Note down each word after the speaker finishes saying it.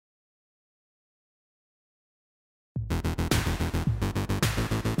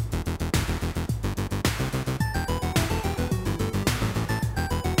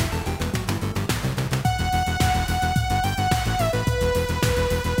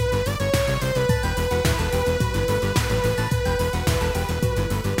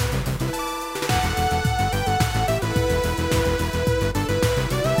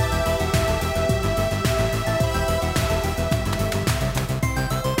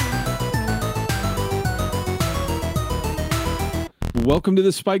Welcome to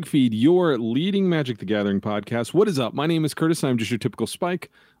the Spike Feed, your leading Magic the Gathering podcast. What is up? My name is Curtis. I'm just your typical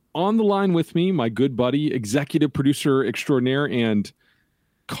Spike. On the line with me, my good buddy, executive producer extraordinaire, and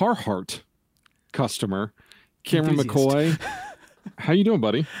Carhartt customer, Cameron McCoy. How you doing,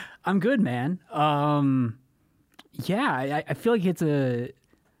 buddy? I'm good, man. Yeah, I feel like it's a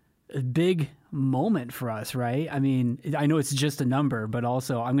big moment for us, right? I mean, I know it's just a number, but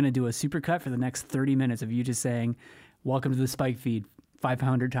also I'm going to do a supercut for the next 30 minutes of you just saying, welcome to the Spike Feed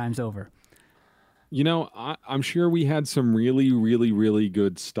 500 times over. You know, I'm sure we had some really, really, really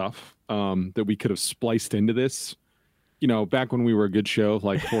good stuff that we could have spliced into this, you know, back when we were a good show,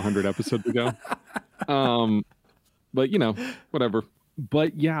 like 400 episodes ago. But, you know, whatever.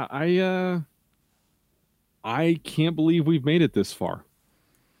 But, yeah, I can't believe we've made it this far,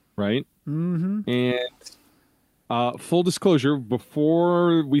 right? Mm-hmm. And full disclosure,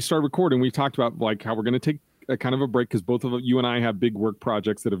 before we start recording, we talked about, like, how we're going to take a kind of a break because both of you and I have big work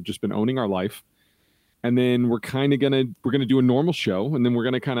projects that have just been owning our life. And then we're kind of gonna do a normal show, and then we're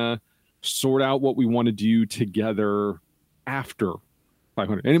gonna kind of sort out what we want to do together after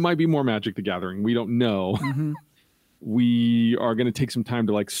 500. And it might be more Magic the Gathering. We don't know. Mm-hmm. We are gonna take some time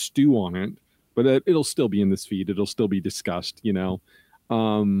to like stew on it, but it'll still be in this feed. It'll still be discussed, you know.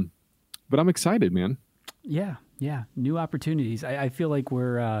 But I'm excited, man. Yeah. New opportunities. I feel like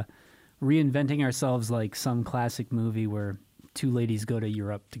we're reinventing ourselves like some classic movie where two ladies go to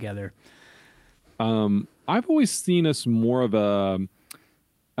Europe together. I've always seen us more of a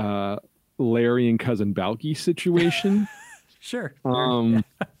Larry and Cousin Balky situation. Sure. I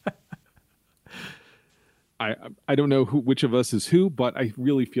don't know which of us is who, but I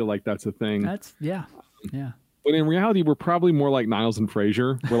really feel like that's a thing. Yeah. But in reality, we're probably more like Niles and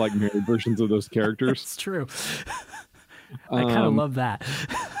Frasier. We're like married versions of those characters. It's true. I kind of love that.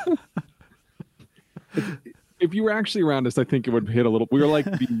 If you were actually around us, I think it would hit a little. We were like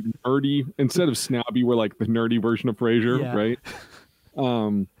the nerdy, instead of snobby, we're like the nerdy version of Frasier, Yeah. right?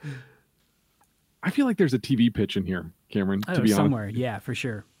 I feel like there's a TV pitch in here, Cameron, to be somewhere. honest. Yeah, for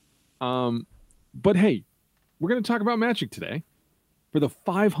sure. But hey, we're going to talk about Magic today for the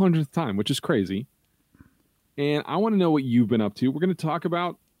 500th time, which is crazy. And I want to know what you've been up to. We're going to talk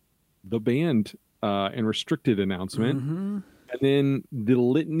about the banned and restricted announcement. Mm-hmm. And then the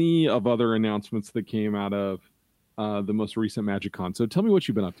litany of other announcements that came out of the most recent Magic Con. So tell me what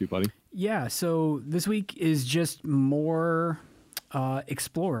you've been up to, buddy. Yeah, so this week is just more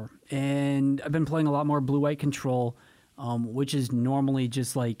Explorer. And I've been playing a lot more Blue-White Control, which is normally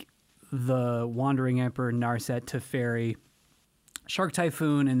just like the Wandering Emperor, Narset, Teferi, Shark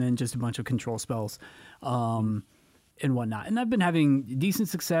Typhoon, and then just a bunch of control spells and whatnot. And I've been having decent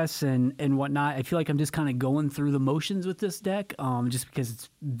success and whatnot. I feel like I'm just kind of going through the motions with this deck just because it's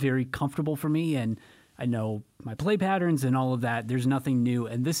very comfortable for me and I know my play patterns and all of that. There's nothing new.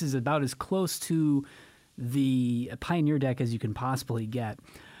 And this is about as close to the Pioneer deck as you can possibly get.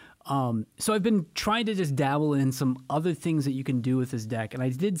 So I've been trying to just dabble in some other things that you can do with this deck. And I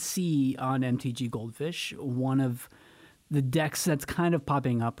did see on MTG Goldfish, one of the decks that's kind of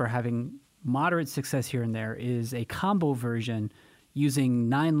popping up or having moderate success here and there is a combo version using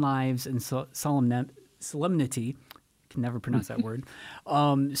 9 lives and solemnity. Can never pronounce that word.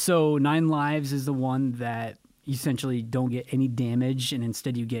 So 9 lives is the one that you essentially don't get any damage and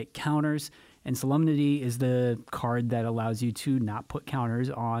instead you get counters. And solemnity is the card that allows you to not put counters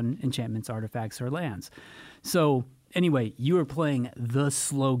on enchantments, artifacts, or lands. So anyway, you are playing the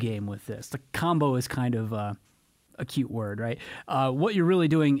slow game with this. The combo is kind of a cute word, right? What you're really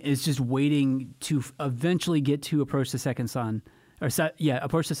doing is just waiting to eventually get to approach the second sun,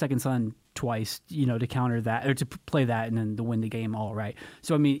 approach the second sun twice, you know, to counter that or to play that and then to win the game all right.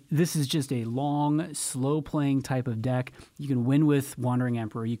 So, I mean, this is just a long, slow playing type of deck. You can win with Wandering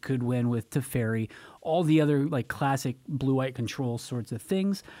Emperor. You could win with Teferi, all the other like classic blue-white control sorts of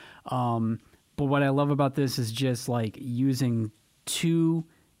things. But what I love about this is just like using 2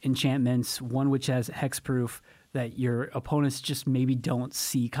 enchantments, one which has hexproof that your opponents just maybe don't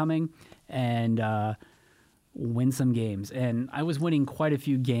see coming and win some games. And I was winning quite a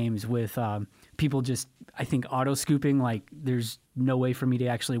few games with people just, I think, auto-scooping. Like, there's no way for me to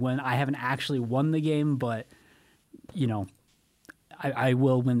actually win. I haven't actually won the game, but, you know, I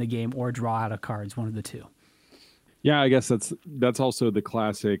will win the game or draw out of cards, one of the two. Yeah, I guess that's also the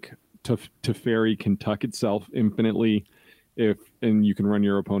classic Teferi can tuck itself infinitely and you can run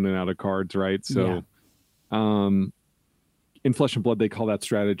your opponent out of cards, right? So... Yeah. In Flesh and Blood, they call that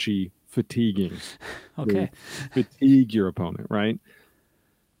strategy fatiguing. Okay. They fatigue your opponent, right?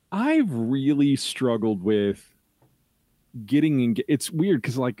 I've really struggled with getting it's weird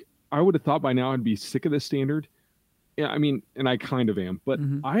because like I would have thought by now I'd be sick of this standard. yeah, I mean, and I kind of am, but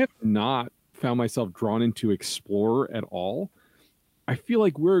Hmm. I have not found myself drawn into Explorer at all. I feel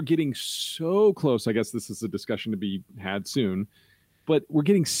like we're getting so close. I guess this is a discussion to be had soon, but we're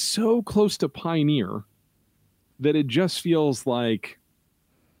getting so close to Pioneer that it just feels like,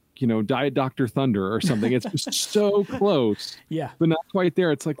 Diet Dr. Thunder or something. It's just so close, Yeah. but not quite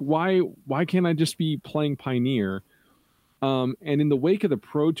there. It's like, why can't I just be playing Pioneer? And in the wake of the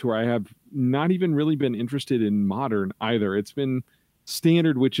Pro Tour, I have not even really been interested in Modern either. It's been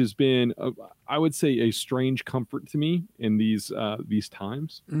Standard, which has been, I would say, a strange comfort to me in these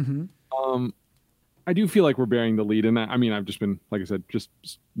times. Hmm. Um, I do feel like we're bearing the lead, and I mean, I've just been, like I said, just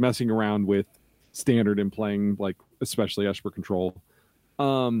messing around with Standard and playing, like, especially Esper Control.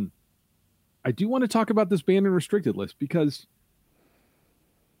 Um, I do want to talk about this banned and restricted list because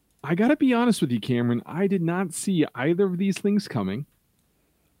I got to be honest with you, Cameron. I did not see either of these things coming.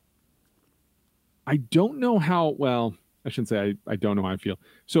 I don't know how, well, I shouldn't say I don't know how I feel.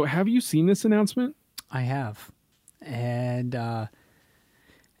 So have you seen this announcement? I have, and I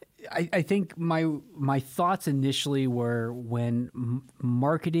think my thoughts initially were when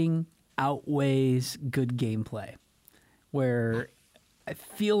marketing outweighs good gameplay, where I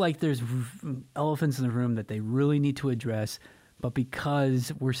feel like there's elephants in the room that they really need to address, but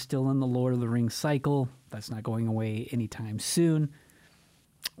because we're still in the Lord of the Rings cycle, that's not going away anytime soon.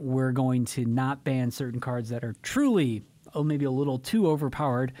 We're going to not ban certain cards that are truly, maybe a little too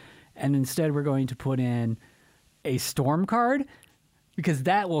overpowered, and instead we're going to put in a storm card because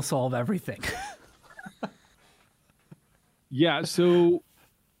that will solve everything. Yeah, so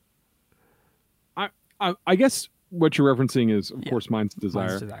I guess what you're referencing is, of course, Mind's Desire.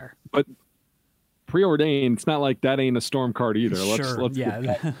 Mind's Desire. But preordained, it's not like that ain't a storm card either. Let's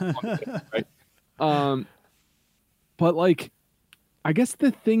yeah. right? But like, I guess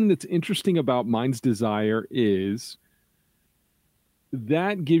the thing that's interesting about Mind's Desire is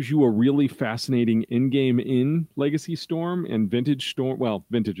that gives you a really fascinating in-game in Legacy Storm and Vintage Storm. Well,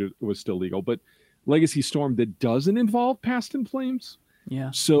 Vintage was still legal, but Legacy Storm that doesn't involve Past in Flames.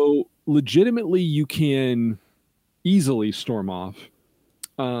 Yeah. So legitimately, you can easily storm off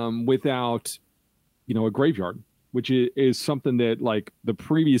without, a graveyard, which is something that like the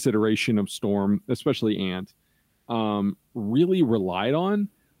previous iteration of Storm, especially Ant, really relied on.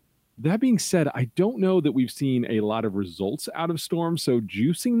 That being said, I don't know that we've seen a lot of results out of Storm, so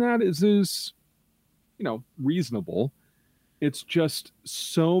juicing that is reasonable. It's just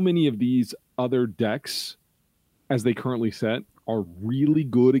so many of these other decks, as they currently set, are really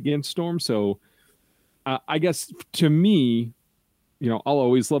good against Storm. So I guess to me, I'll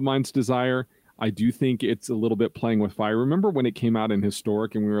always love Mind's Desire. I do think it's a little bit playing with fire. Remember when it came out in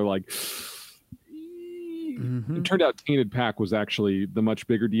Historic and we were like, It turned out Tainted Pack was actually the much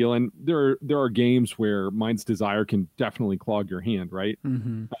bigger deal. And there are games where Mind's Desire can definitely clog your hand, right?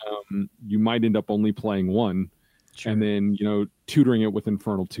 You might end up only playing one. Sure. And then, tutoring it with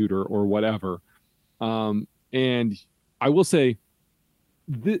Infernal Tutor or whatever. And I will say,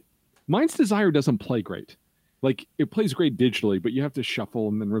 Mind's Desire doesn't play great. Like, it plays great digitally, but you have to shuffle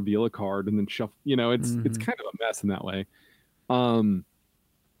and then reveal a card and then shuffle. It's kind of a mess in that way.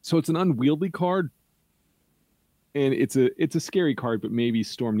 So it's an unwieldy card, and it's a scary card, but maybe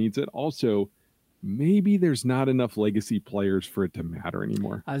Storm needs it. Also, maybe there's not enough Legacy players for it to matter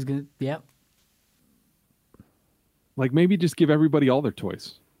anymore. Yep. Like, maybe just give everybody all their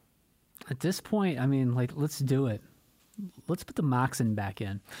toys. At this point, I mean, like, let's do it. Let's put the Moxen back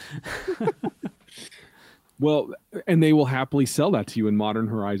in. Well, and they will happily sell that to you in Modern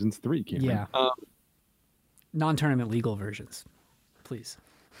Horizons 3, Cameron. Yeah. Non-tournament legal versions, please.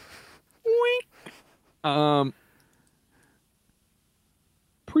 Preordain,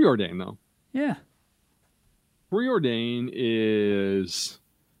 though. Yeah. Preordain is...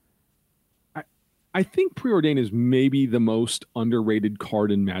 I think Preordain is maybe the most underrated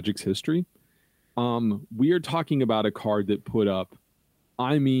card in Magic's history. We are talking about a card that put up,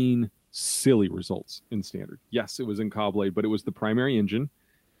 silly results in Standard. Yes, it was in Caw-Blade, but it was the primary engine.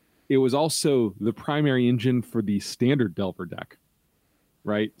 It was also the primary engine for the Standard Delver deck,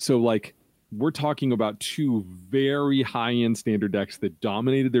 right? So, like, we're talking about two very high-end Standard decks that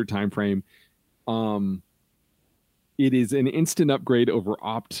dominated their time frame. It is an instant upgrade over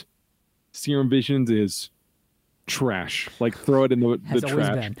Opt. Serum Visions is trash. Like, throw it in the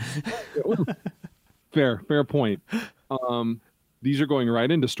trash. Fair point. These are going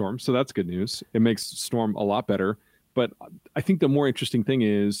right into Storm, so that's good news. It makes Storm a lot better. But I think the more interesting thing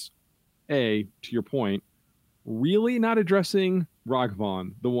is, to your point, really not addressing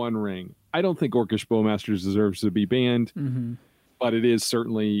Ragavan, the One Ring. I don't think Orcish Bowmasters deserves to be banned, but it is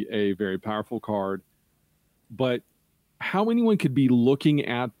certainly a very powerful card. But how anyone could be looking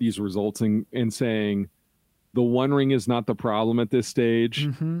at these results and saying the One Ring is not the problem at this stage,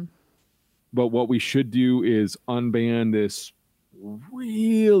 but what we should do is unban this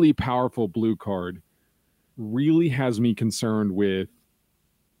really powerful blue card, really has me concerned with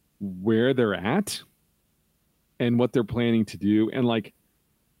where they're at and what they're planning to do. And like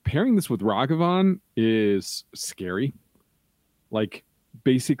pairing this with Ragavan is scary. Like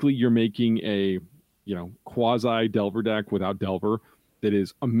basically you're making a, quasi Delver deck without Delver that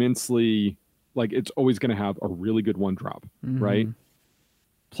is immensely, like, it's always going to have a really good one drop, right?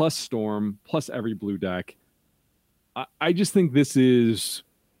 Plus Storm, plus every blue deck. I just think this is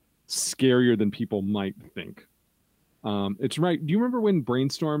scarier than people might think. It's right. Do you remember when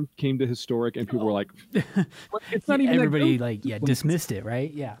Brainstorm came to Historic and people were like, it's not even everybody dismissed it,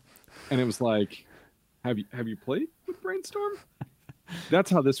 right? Yeah. And it was like, have you played with Brainstorm?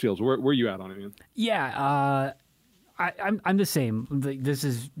 That's how this feels. Where you at on it, man? Yeah, I'm the same. This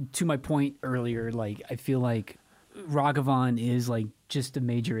is to my point earlier. Like, I feel like Ragavan is like just a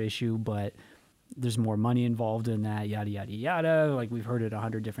major issue, but there's more money involved in that. Yada yada yada. Like we've heard it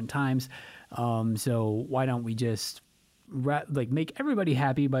 100 different times. So why don't we just make everybody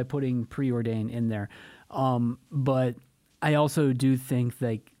happy by putting Preordain in there? But I also do think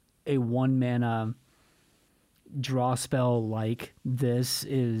like a 1-mana draw spell like this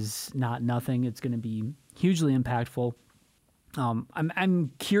is not nothing. It's going to be hugely impactful.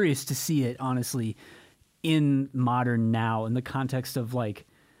 I'm curious to see it honestly in Modern now, in the context of like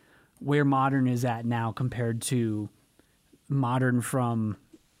where Modern is at now compared to Modern from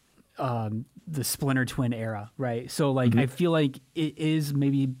the Splinter Twin era, right? So like I feel like it is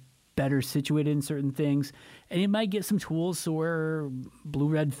maybe better situated in certain things, and it might get some tools so where Blue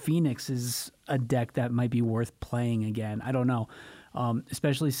Red Phoenix is a deck that might be worth playing again. I don't know,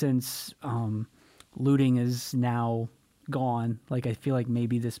 especially since looting is now gone. Like I feel like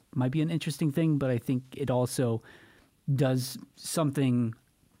maybe this might be an interesting thing, but I think it also does something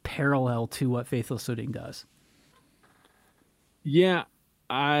parallel to what Faithless Looting does. Yeah,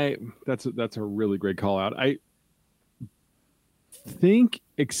 that's a really great call out. I think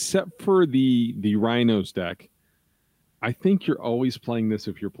except for the Rhinos deck, I think you're always playing this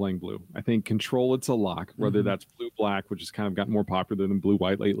if you're playing blue. I think Control, it's a lock, whether that's blue-black, which has kind of gotten more popular than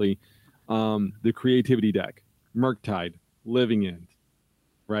blue-white lately. The Creativity deck, Murktide, Living End,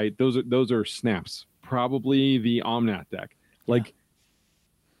 right? Those are snaps. Probably the Omnath deck. Like,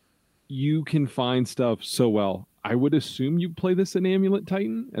 you can find stuff so well. I would assume you play this in Amulet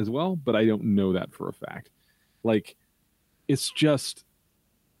Titan as well, but I don't know that for a fact. Like, it's just,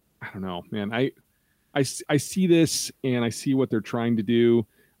 I don't know, man. I see this and I see what they're trying to do,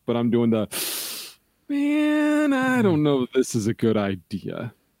 but I'm doing the, man, I don't know if this is a good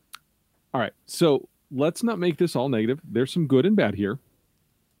idea. All right, so let's not make this all negative. There's some good and bad here.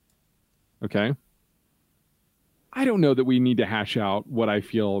 Okay. I don't know that we need to hash out what I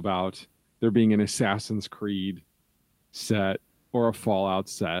feel about there being an Assassin's Creed set or a Fallout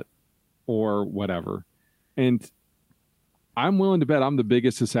set or whatever. And I'm willing to bet I'm the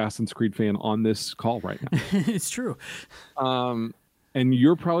biggest Assassin's Creed fan on this call right now. It's true. And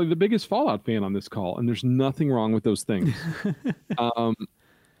you're probably the biggest Fallout fan on this call, and there's nothing wrong with those things.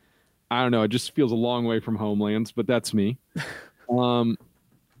 I don't know. It just feels a long way from Homelands, but that's me.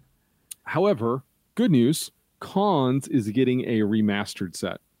 However, good news, Cons is getting a remastered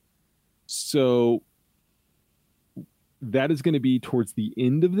set. So that is going to be towards the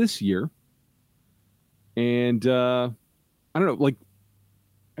end of this year. And I don't know, like,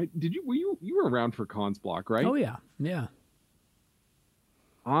 you were around for Cons block, right? Oh yeah. Yeah.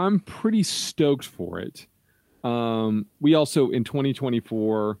 I'm pretty stoked for it. We also, in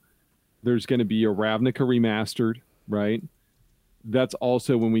 2024, there's going to be a Ravnica remastered, right? That's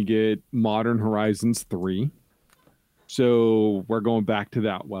also when we get Modern Horizons 3. So we're going back to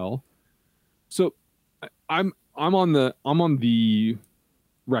that well. So I'm on the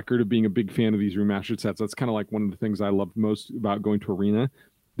record of being a big fan of these remastered sets. That's kind of like one of the things I love most about going to Arena.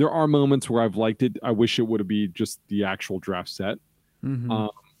 There are moments where I've liked it. I wish it would have been just the actual draft set.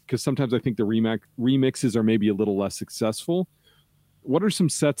 Because sometimes I think the remixes are maybe a little less successful. What are some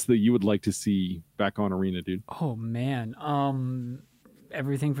sets that you would like to see back on Arena, dude? Oh man,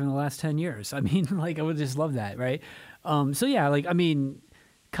 everything from the last 10 years. I mean, like I would just love that, right? So yeah, like I mean,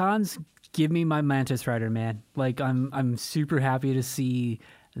 Cons, give me my Mantis Rider, man. Like I'm super happy to see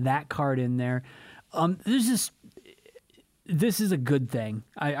that card in there. This is a good thing.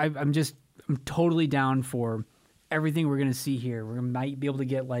 I'm totally down for everything we're gonna see here. We might be able to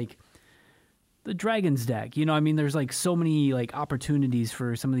get like the Dragons deck. You know, I mean, there's like so many like opportunities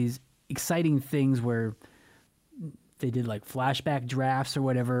for some of these exciting things where they did like flashback drafts or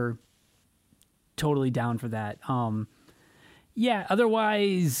whatever, totally down for that. Yeah,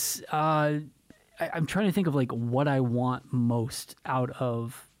 otherwise, I'm trying to think of like what I want most out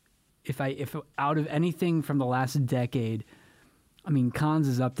of if out of anything from the last decade. I mean, Cons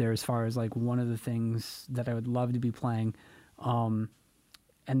is up there as far as like one of the things that I would love to be playing. And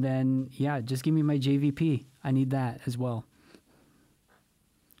then yeah, just give me my JVP. I need that as well.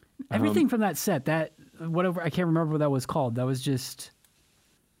 Everything from that set, that whatever, I can't remember what that was called. That was just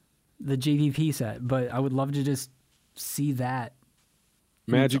the JVP set, but I would love to just see that.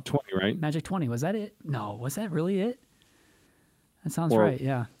 Magic 20, right? Magic 20, was that it? No, was that really it? That sounds Or- right,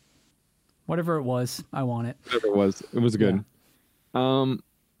 yeah. Whatever it was, I want it. Whatever it was good. Yeah.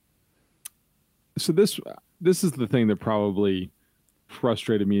 So this is the thing that probably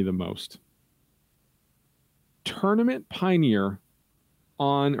frustrated me the most. Tournament Pioneer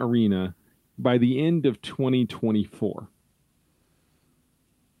on Arena by the end of 2024.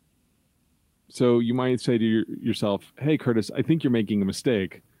 So you might say to yourself, hey, Curtis, I think you're making a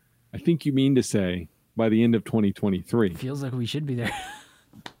mistake. I think you mean to say by the end of 2023. Feels like we should be there.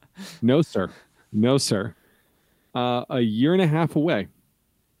 No, sir. No, sir. A year and a half away.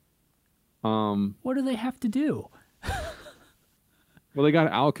 What do they have to do? Well, they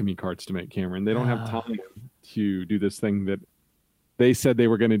got alchemy cards to make, Cameron. They don't have time to do this thing that they said they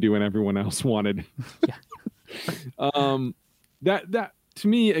were going to do and everyone else wanted. Yeah. That to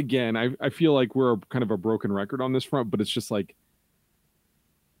me, again, I feel like we're kind of a broken record on this front, but it's just like,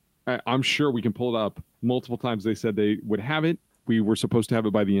 I'm sure we can pull it up multiple times. They said they would have it. We were supposed to have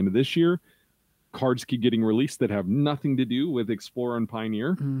it by the end of this year. Cards keep getting released that have nothing to do with Explorer and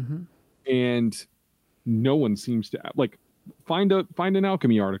Pioneer. Mm-hmm. And no one seems to like find an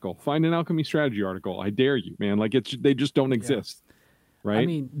alchemy article, find an alchemy strategy article. I dare you, man. Like they just don't exist. Right. I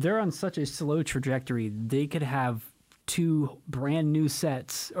mean, they're on such a slow trajectory. They could have 2 brand new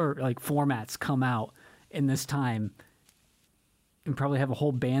sets or like formats come out in this time and probably have a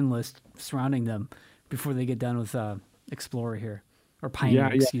whole ban list surrounding them before they get done with Explorer here or Pioneer,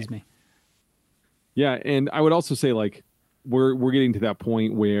 excuse me. Yeah, and I would also say like we're getting to that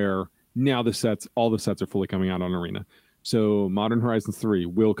point where now all the sets are fully coming out on Arena. So Modern Horizons 3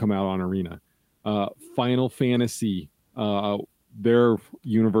 will come out on Arena. Final Fantasy, their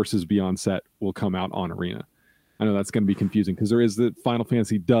Universes Beyond set will come out on Arena. I know that's going to be confusing because Final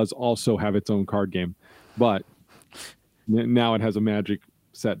Fantasy does also have its own card game, but now it has a Magic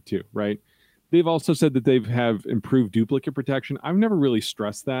set too, right? They've also said that they have improved duplicate protection. I've never really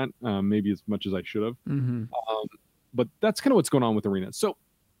stressed that, maybe as much as I should have. Mm-hmm. But that's kind of what's going on with Arena. So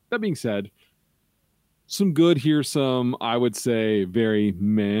that being said, some good here, some, I would say, very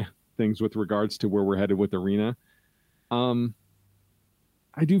meh things with regards to where we're headed with Arena. I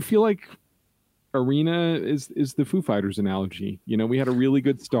do feel like Arena is the Foo Fighters analogy. You know, we had a really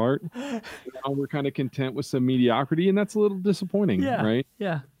good start. Now we're kind of content with some mediocrity, and that's a little disappointing, right?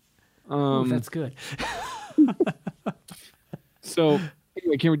 Yeah. Ooh, that's good. So,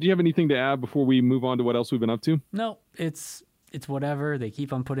 anyway, Cameron, do you have anything to add before we move on to what else we've been up to? No, it's whatever. They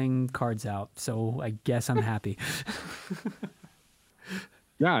keep on putting cards out, so I guess I'm happy.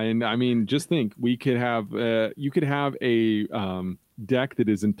 Yeah, and I mean, just think, we could have you could have a deck that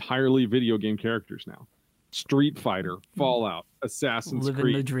is entirely video game characters now. Street Fighter, Fallout, Assassin's Living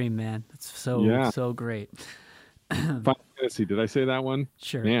Creed. the dream, man. It's so great. Final Fantasy, did I say that one?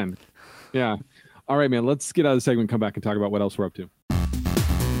 Sure. Man. Yeah. All right, man. Let's get out of the segment and come back and talk about what else we're up to.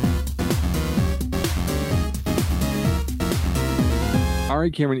 All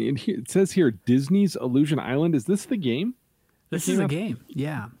right, Cameron. It says here Disney's Illusion Island. Is this the game? This is a game.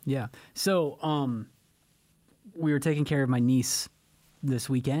 Yeah. So, we were taking care of my niece this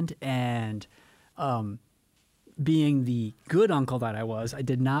weekend, and being the good uncle that I was, I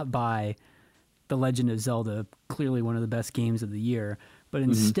did not buy The Legend of Zelda, clearly one of the best games of the year, but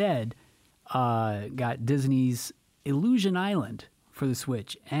instead got Disney's Illusion Island for the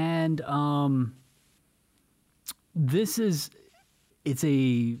Switch. And it's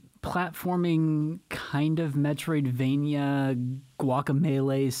a platforming kind of Metroidvania,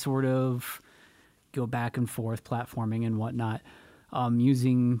 Guacamelee sort of, go back and forth platforming and whatnot,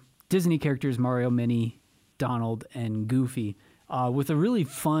 using Disney characters Mario, Minnie, Donald, and Goofy, with a really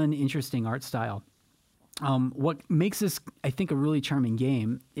fun, interesting art style. What makes this, I think, a really charming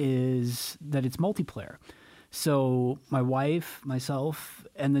game is that it's multiplayer. So my wife, myself,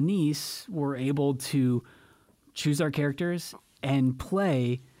 and the niece were able to choose our characters and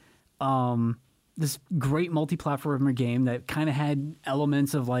play this great multi-platformer game that kind of had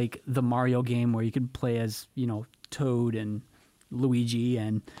elements of like the Mario game where you could play as, Toad and Luigi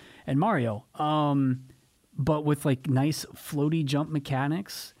and Mario. but with like nice floaty jump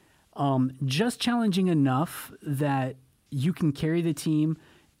mechanics. Just challenging enough that you can carry the team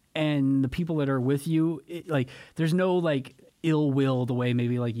and the people that are with you. Like there's no like ill will the way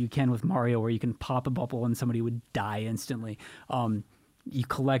maybe like you can with Mario, where you can pop a bubble and somebody would die instantly. You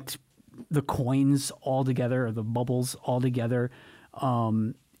collect the coins all together, or the bubbles all together.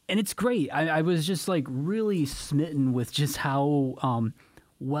 And it's great. I was just like really smitten with just how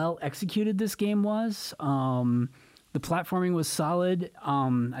well executed this game was. The platforming was solid.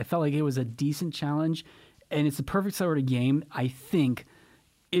 I felt like it was a decent challenge, and it's the perfect sort of game, I think,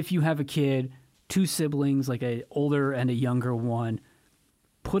 if you have a kid, two siblings, like an older and a younger one,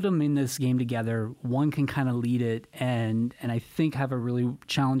 put them in this game together. One can kind of lead it, and I think have a really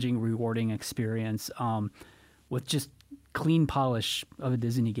challenging, rewarding experience with just clean polish of a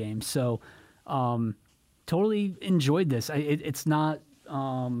Disney game. So totally enjoyed this. It's not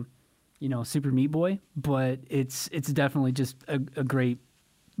Super Meat Boy, but it's definitely just a great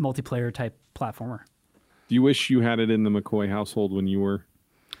multiplayer type platformer. Do you wish you had it in the McCoy household when you were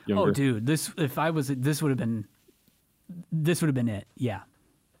younger? Oh, dude, this would have been it. Yeah.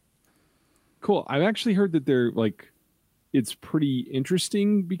 Cool. I've actually heard that they're like, it's pretty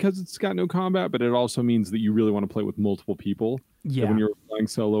interesting because it's got no combat, but it also means that you really want to play with multiple people. Yeah. So when you're playing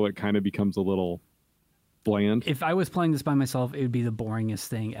solo, it kind of becomes a little bland. If I was playing this by myself, it would be the boringest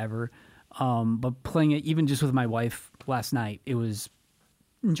thing ever. But playing it even just with my wife last night, it was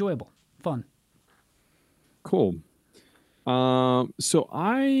enjoyable, fun. Cool. So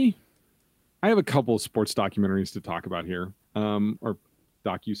I have a couple of sports documentaries to talk about here, or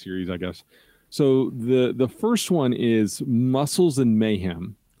docu-series, I guess. So the first one is Muscles and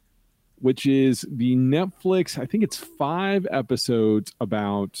Mayhem, which is the Netflix, I think it's 5 episodes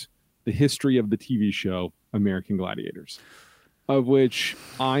about the history of the TV show American Gladiators, of which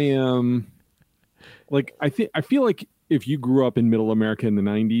I am like, I feel like if you grew up in middle America in the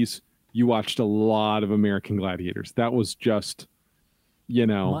 90s, you watched a lot of American Gladiators. That was just,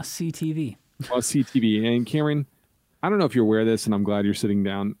 must see TV. Must see TV. And Cameron, I don't know if you're aware of this, and I'm glad you're sitting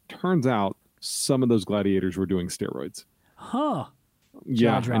down. Turns out some of those gladiators were doing steroids. Huh.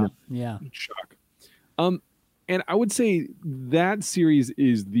 Yeah. Jaw drop. Yeah. Shock. And I would say that series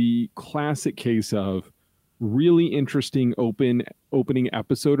is the classic case of really interesting opening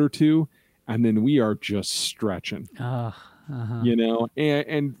episode or two, and then we are just stretching. And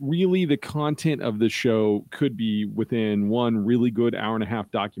really the content of the show could be within one really good hour-and-a-half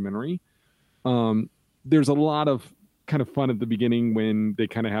documentary. There's a lot of kind of fun at the beginning when they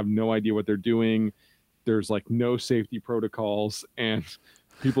kind of have no idea what they're doing. There's like no safety protocols and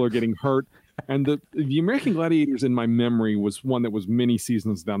people are getting hurt. And the American Gladiators in my memory was one that was many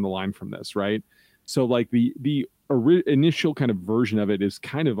seasons down the line from this, right? So like the initial kind of version of it is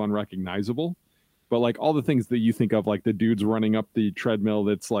kind of unrecognizable, but like all the things that you think of, like the dudes running up the treadmill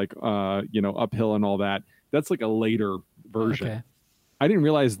that's like uphill and all that, that's like a later version. Okay. I didn't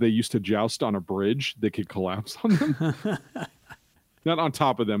realize they used to joust on a bridge that could collapse on them. Not on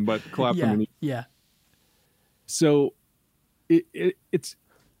top of them, but collapse underneath. Yeah. So it's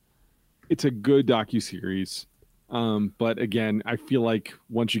a good docuseries. But again, I feel like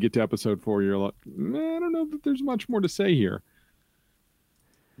once you get to episode 4, you're like, I don't know that there's much more to say here.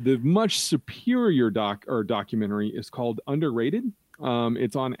 The much superior documentary is called Underrated.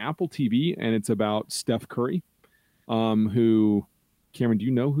 It's on Apple TV, and it's about Steph Curry, who... Cameron, do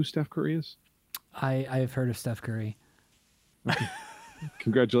you know who Steph Curry is? I have heard of Steph Curry. Okay.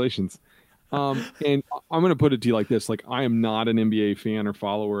 Congratulations. And I'm going to put it to you like this. Like, I am not an NBA fan or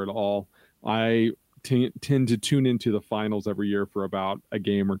follower at all. I tend to tune into the finals every year for about a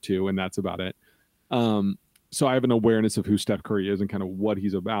game or two, and that's about it. So I have an awareness of who Steph Curry is and kind of what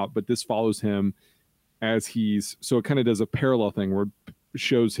he's about. But this follows him as so it kind of does a parallel thing where it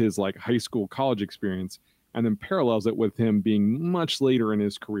shows his like high school, college experience, and then parallels it with him being much later in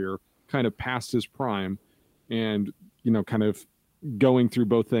his career, kind of past his prime, and, kind of going through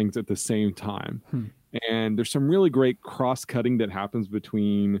both things at the same time. And there's some really great cross-cutting that happens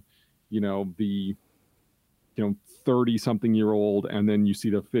between, the 30-something-year-old and then you see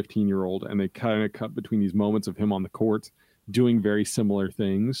the 15-year-old, and they kind of cut between these moments of him on the court doing very similar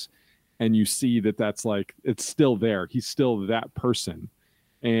things. And you see that that's like, it's still there. He's still that person.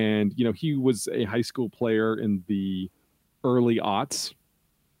 And, he was a high school player in the early aughts.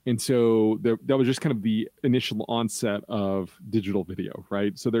 And so that was just kind of the initial onset of digital video,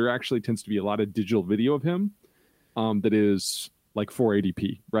 right? So there actually tends to be a lot of digital video of him that is like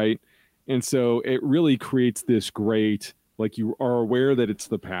 480p, right? And so it really creates this great, like you are aware that it's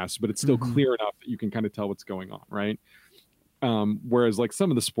the past, but it's still clear enough that you can kind of tell what's going on, right? Whereas like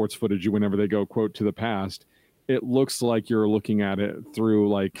some of the sports footage, whenever they go quote to the past, it looks like you're looking at it through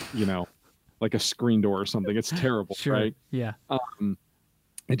like, you know, like a screen door or something. It's terrible, Sure. right? Yeah.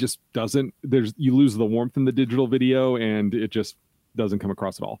 It just doesn't, you lose the warmth in the digital video and it just doesn't come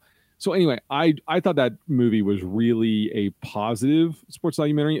across at all. So anyway, I thought that movie was really a positive sports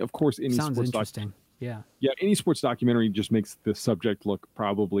documentary. Of course, any Sounds sports interesting. Yeah. yeah, any sports documentary just makes the subject look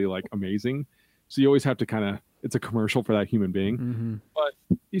probably like amazing. So you always have to kind of, it's a commercial for that human being. Mm-hmm.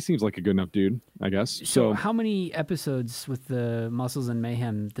 But he seems like a good enough dude, I guess. So how many episodes with the Muscles and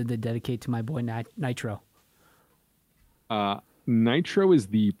Mayhem did they dedicate to my boy Nitro? Nitro is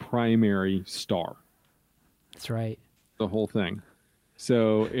the primary star. That's right. The whole thing.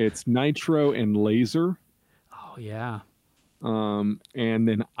 So it's Nitro and Laser. Oh yeah. And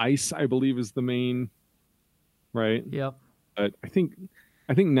then Ice, I believe, is the main, right? Yep. But I think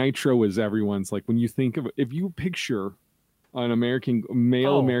Nitro is everyone's, like, when you think of, if you picture an American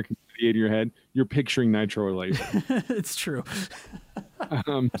American gladiator in your head, you're picturing Nitro or Laser. It's true.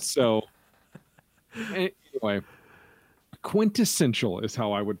 So anyway, quintessential is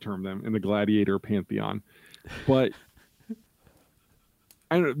how I would term them in the gladiator pantheon. But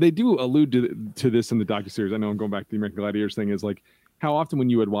I don't know, they do allude to this in the docuseries. I know I'm going back to the American Gladiators thing, is like how often when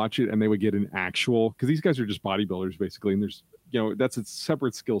you would watch it and they would get an actual, because these guys are just bodybuilders basically, and there's, you know, that's a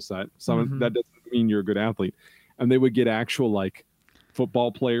separate skill set. So that doesn't mean you're a good athlete. And they would get actual like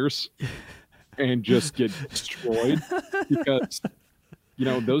football players and just get destroyed because, you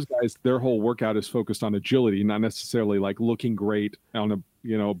know, those guys, their whole workout is focused on agility, not necessarily like looking great on a,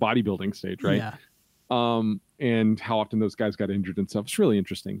 you know, bodybuilding stage, right? Yeah. And how often those guys got injured and stuff. It's really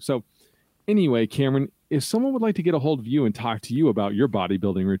interesting. So anyway, Cameron, if someone would like to get a hold of you and talk to you about your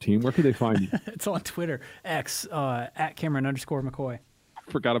bodybuilding routine, where could they find you? It's on Twitter, X, at Cameron_McCoy.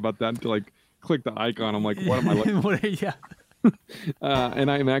 I forgot about that until I clicked the icon. I'm like, what am I looking? Yeah. And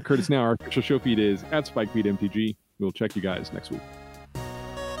I am at Curtis Now. Our official show feed is at SpikeFeedMTG. We'll check you guys next week.